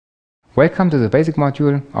Welcome to the basic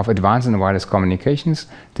module of Advanced and Wireless Communications.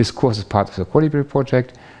 This course is part of the Colibri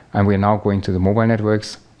project, and we are now going to the mobile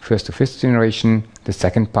networks, first to fifth generation, the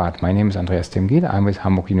second part. My name is Andreas Timgil. I'm with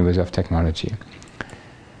Hamburg University of Technology.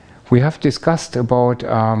 We have discussed about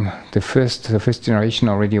the fifth generation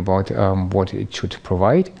already, about what it should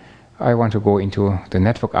provide. I want to go into the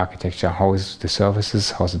network architecture, how is the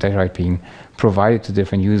services, how's the data rate being provided to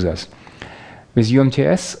different users. With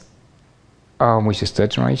UMTS, which is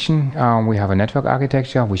third generation, we have a network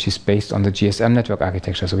architecture which is based on the GSM network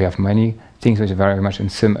architecture. So we have many things which are very much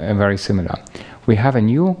very similar. We have a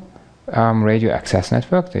new radio access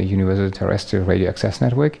network, the Universal Terrestrial Radio Access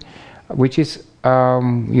Network, which is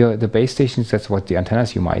the base stations. That's what the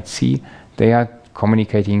antennas you might see. They are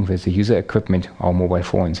communicating with the user equipment, our mobile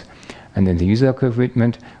phones. And in the user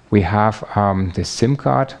equipment, we have the SIM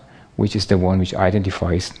card, which is the one which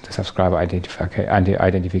identifies the subscriber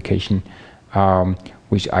identification,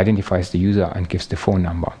 which identifies the user and gives the phone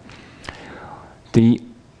number. The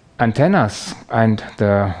antennas and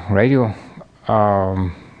the radio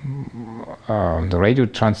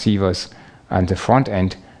transceivers and the front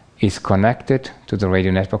end is connected to the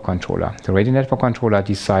radio network controller. The radio network controller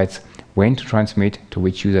decides when to transmit, to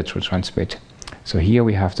which user to transmit. So here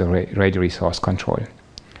we have the radio resource control.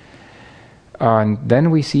 And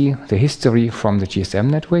then we see the history from the GSM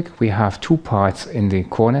network. We have two parts in the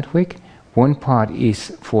core network. One part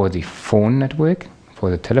is for the phone network, for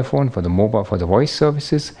the telephone, for the mobile, for the voice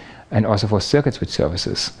services, and also for circuit switch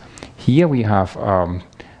services. Here we have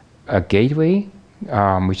a gateway,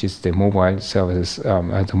 which is the mobile services,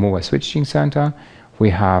 the mobile switching center.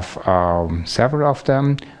 We have several of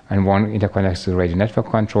them, and one interconnects to the radio network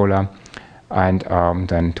controller, and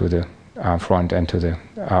then to the front end to the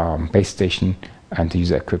base station and the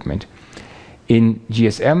user equipment. In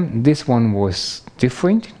GSM, this one was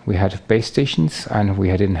different. We had base stations, and we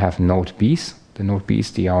didn't have node Bs. The node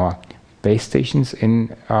Bs, they are base stations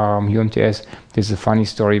in UMTS. This is a funny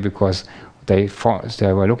story because they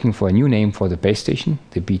were looking for a new name for the base station,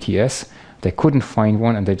 the BTS. They couldn't find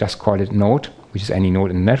one, and they just called it node, which is any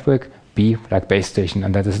node in the network, B like base station,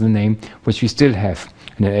 and that is the name which we still have.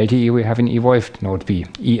 In the LTE, we have an evolved node B,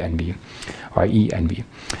 ENB, or ENB.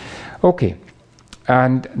 Okay.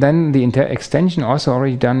 And then the extension, also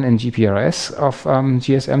already done in GPRS of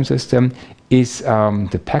GSM system, is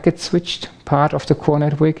the packet switched part of the core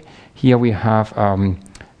network. Here we have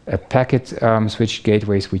a packet switched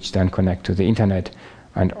gateways which then connect to the internet,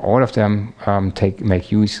 and all of them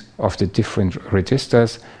make use of the different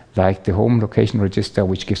registers, like the home location register,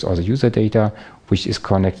 which gives all the user data, which is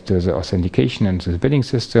connected to the authentication and to the billing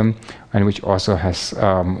system, and which also has,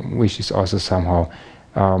 which is also somehow.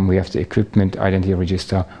 We have the equipment identity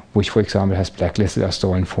register, which, for example, has blacklisted or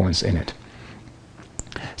stolen phones in it.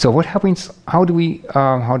 So what happens? How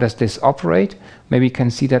does this operate? Maybe you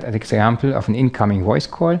can see that an example of an incoming voice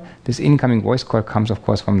call. This incoming voice call comes, of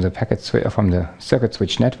course, from the from the circuit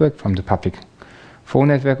switch network, from the public phone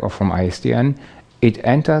network, or from ISDN. It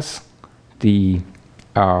enters the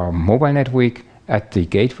mobile network at the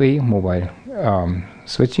gateway mobile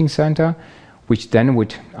switching center, which then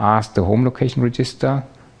would ask the home location register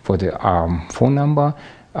for the phone number,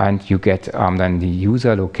 and you get then the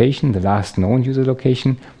user location, the last known user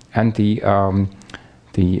location, and the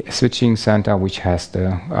switching center, which has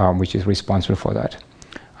the which is responsible for that.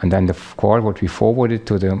 And then the call would be forwarded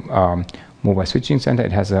to the mobile switching center.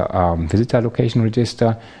 It has a visitor location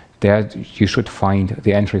register. There you should find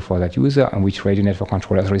the entry for that user and which radio network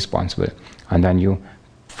controller is responsible. And then you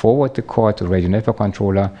forward the call to the radio network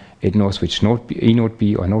controller. It knows which node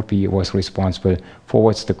B or node B was responsible,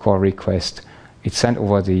 forwards the call request. It's sent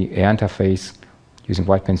over the air interface using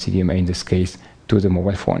wideband CDMA in this case to the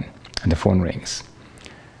mobile phone, and the phone rings.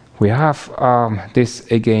 We have this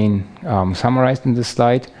again summarized in this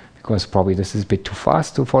slide because probably this is a bit too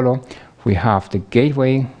fast to follow. We have the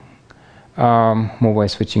gateway mobile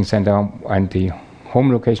switching center and the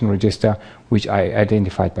home location register, which I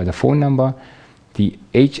identified by the phone number. The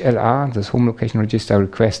HLR, this home location register,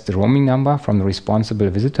 requests the roaming number from the responsible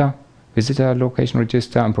visitor location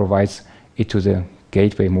register and provides it to the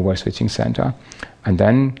gateway mobile switching center. And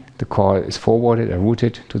then the call is forwarded or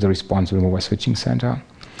routed to the responsible mobile switching center.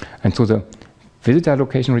 And so the visitor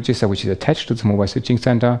location register, which is attached to the mobile switching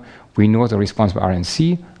center, we know the responsible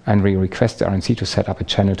RNC, and we request the RNC to set up a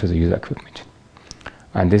channel to the user equipment.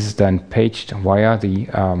 And this is then paged via the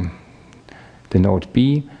node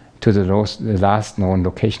B to the last known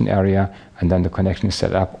location area, and then the connection is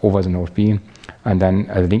set up over the node B, and then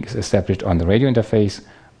a link is established on the radio interface,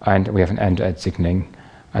 and we have an end-to-end signaling,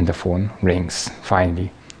 and the phone rings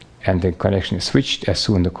finally, and the connection is switched as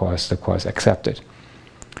soon as the call is accepted.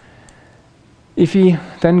 If we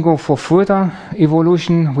then go for further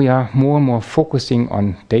evolution, we are more and more focusing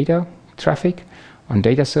on data traffic, on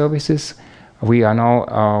data services. We are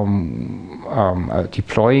now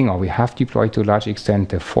deploying, or we have deployed to a large extent,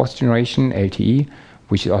 the 4th generation LTE,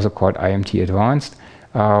 which is also called IMT Advanced.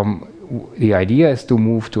 The idea is to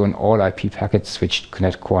move to an all-IP packet switched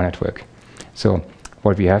Connect Core network. So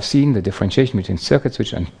what we have seen, the differentiation between circuit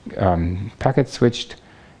switched and packet switched,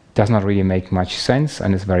 does not really make much sense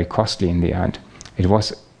and is very costly in the end. It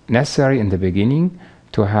was necessary in the beginning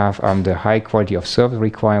to have the high quality of service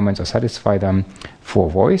requirements or satisfy them for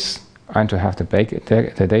voice, and to have the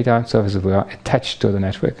data services were attached to the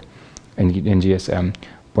network in GSM.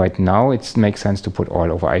 But now it makes sense to put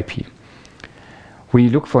all over IP. We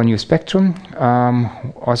look for a new spectrum,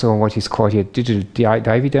 also what is called here digital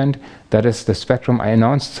dividend. That is the spectrum. I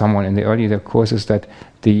announced someone in the earlier courses that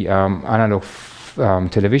the analog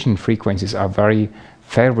television frequencies are very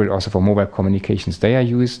favorable also for mobile communications. They are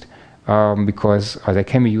used because they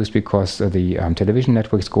can be used because the television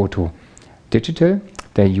networks go to digital.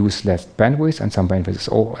 They use less bandwidth, and some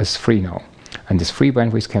bandwidth is free now. And this free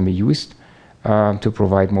bandwidth can be used to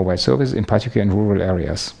provide mobile services, in particular in rural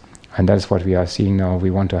areas. And that is what we are seeing now.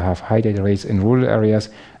 We want to have high data rates in rural areas,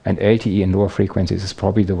 and LTE in lower frequencies is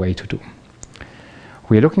probably the way to do.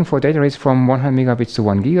 We are looking for data rates from 100 megabits to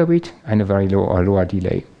 1 gigabit and a very low or lower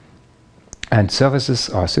delay. And services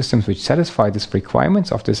or systems which satisfy these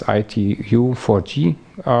requirements of this ITU 4G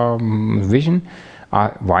vision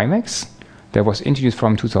are WiMAX. That was introduced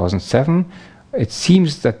from 2007. It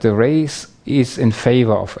seems that the race is in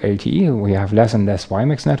favor of LTE. We have less and less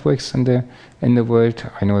WiMAX networks in the world.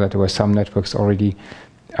 I know that there were some networks already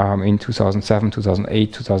in 2007,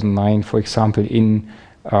 2008, 2009, for example, in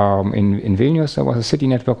Vilnius, there was a city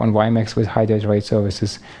network on WiMAX with high data rate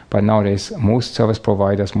services, but nowadays most service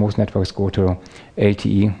providers, most networks go to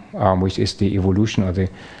LTE, which is the evolution or the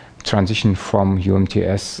transition from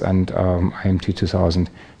UMTS and IMT 2000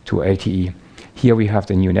 to LTE. Here we have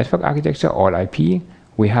the new network architecture, all IP.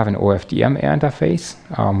 We have an OFDM air interface,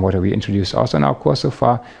 what we introduced also in our course so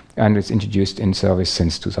far, and it's introduced in service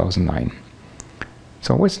since 2009.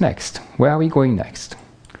 So what's next? Where are we going next?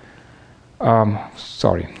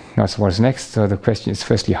 Sorry, that's what's next. The question is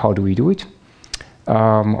firstly, how do we do it?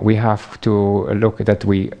 We have to look at that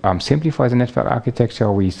we simplify the network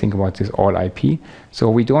architecture. We think about this all IP. So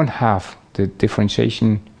we don't have the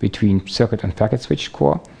differentiation between circuit and packet switch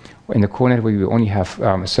core. In the core network, we only have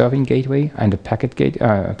a serving gateway and a packet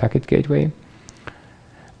gateway.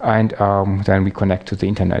 And then we connect to the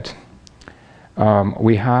internet.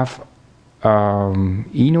 We have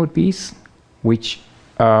eNode Bs, which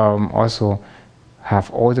also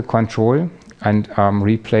have all the control and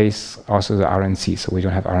replace also the RNC, so we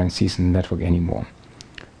don't have RNCs in the network anymore.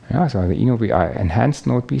 Yeah, so the eNode are enhanced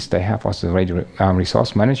node Bs. They have also the radio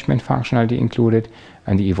resource management functionality included,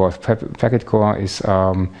 and the evolved packet core is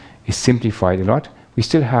simplified a lot. We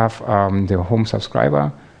still have the home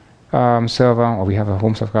subscriber server, or we have a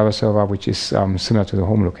home subscriber server which is similar to the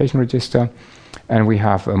home location register, and we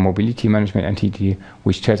have a mobility management entity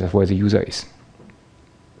which tells us where the user is.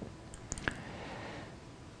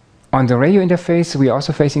 On the radio interface, we are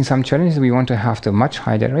also facing some challenges. We want to have the much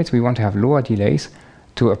higher data rates. We want to have lower delays.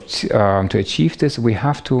 To achieve this, we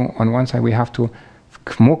have to, on one side, we have to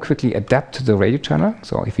more quickly adapt to the radio channel.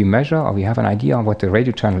 So if we measure or we have an idea of what the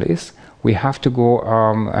radio channel is, we have to go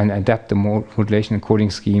and adapt the modulation and coding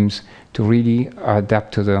schemes to really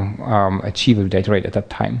adapt to the achievable data rate at that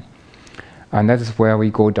time. And that is where we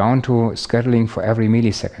go down to scheduling for every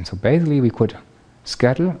millisecond. So basically, we could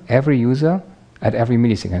schedule every user at every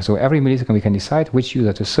millisecond. So every millisecond we can decide which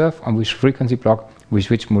user to serve on which frequency block with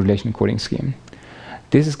which modulation and coding scheme.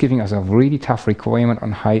 This is giving us a really tough requirement on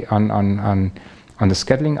the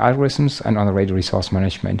scheduling algorithms and on the radio resource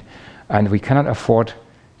management. And we cannot afford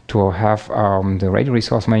to have the radio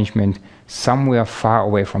resource management somewhere far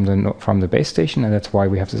away from the base station, and that's why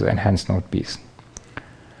we have this enhanced node Bs.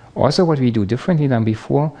 Also, what we do differently than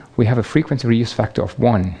before, we have a frequency reuse factor of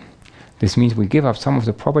 1. This means we give up some of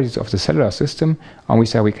the properties of the cellular system, and we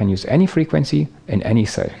say we can use any frequency in any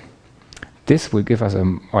cell. This will give us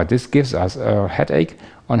this gives us a headache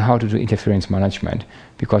on how to do interference management,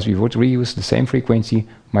 because we would reuse the same frequency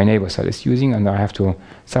my neighbor cell is using, and I have to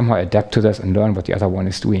somehow adapt to this and learn what the other one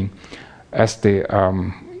is doing. As the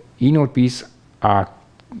eNode Bs are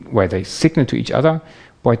where they signal to each other,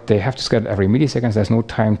 but they have to schedule every millisecond. There's no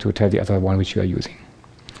time to tell the other one which you are using.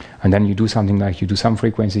 And then you do something like you do some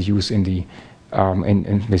frequencies use in the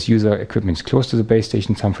with user equipment close to the base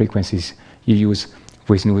station. Some frequencies you use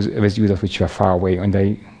with users which are far away,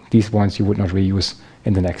 and these ones you would not reuse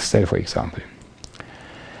in the next cell, for example.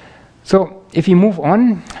 So if we move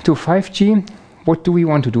on to 5G, what do we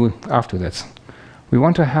want to do after that? We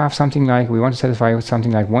want to have something like, we want to satisfy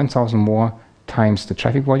something like 1,000 more times the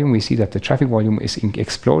traffic volume. We see that the traffic volume is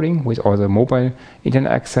exploding with all the mobile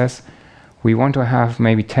internet access. We want to have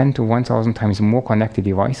maybe 10 to 1,000 times more connected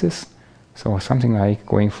devices. So something like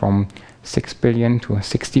going from 6 billion to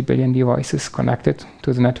 60 billion devices connected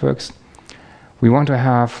to the networks. We want to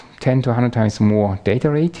have 10 to 100 times more data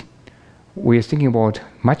rate. We are thinking about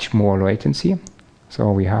much more latency.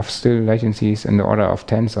 So we have still latencies in the order of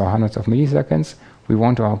tens or hundreds of milliseconds. We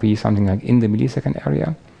want to be something like in the millisecond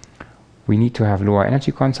area. We need to have lower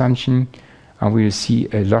energy consumption, and we will see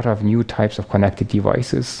a lot of new types of connected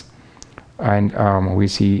devices. And we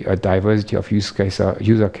see a diversity of use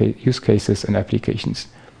cases and applications.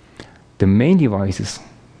 The main devices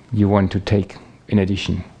you want to take in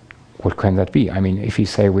addition, what can that be? I mean, if you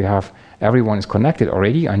say we have everyone is connected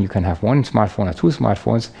already and you can have one smartphone or two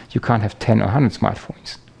smartphones, you can't have 10 or 100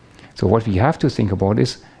 smartphones. So what we have to think about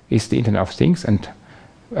is the Internet of Things and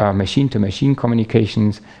machine-to-machine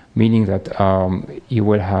communications, meaning that you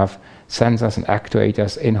will have sensors and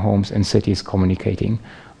actuators in homes and cities communicating,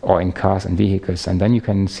 or in cars and vehicles. And then you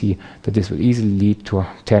can see that this will easily lead to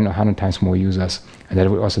 10 or 100 times more users. And that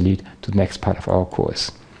will also lead to the next part of our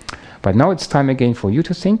course. But now it's time again for you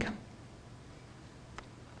to think.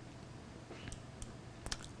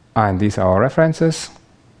 And these are our references.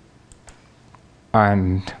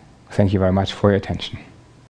 And thank you very much for your attention.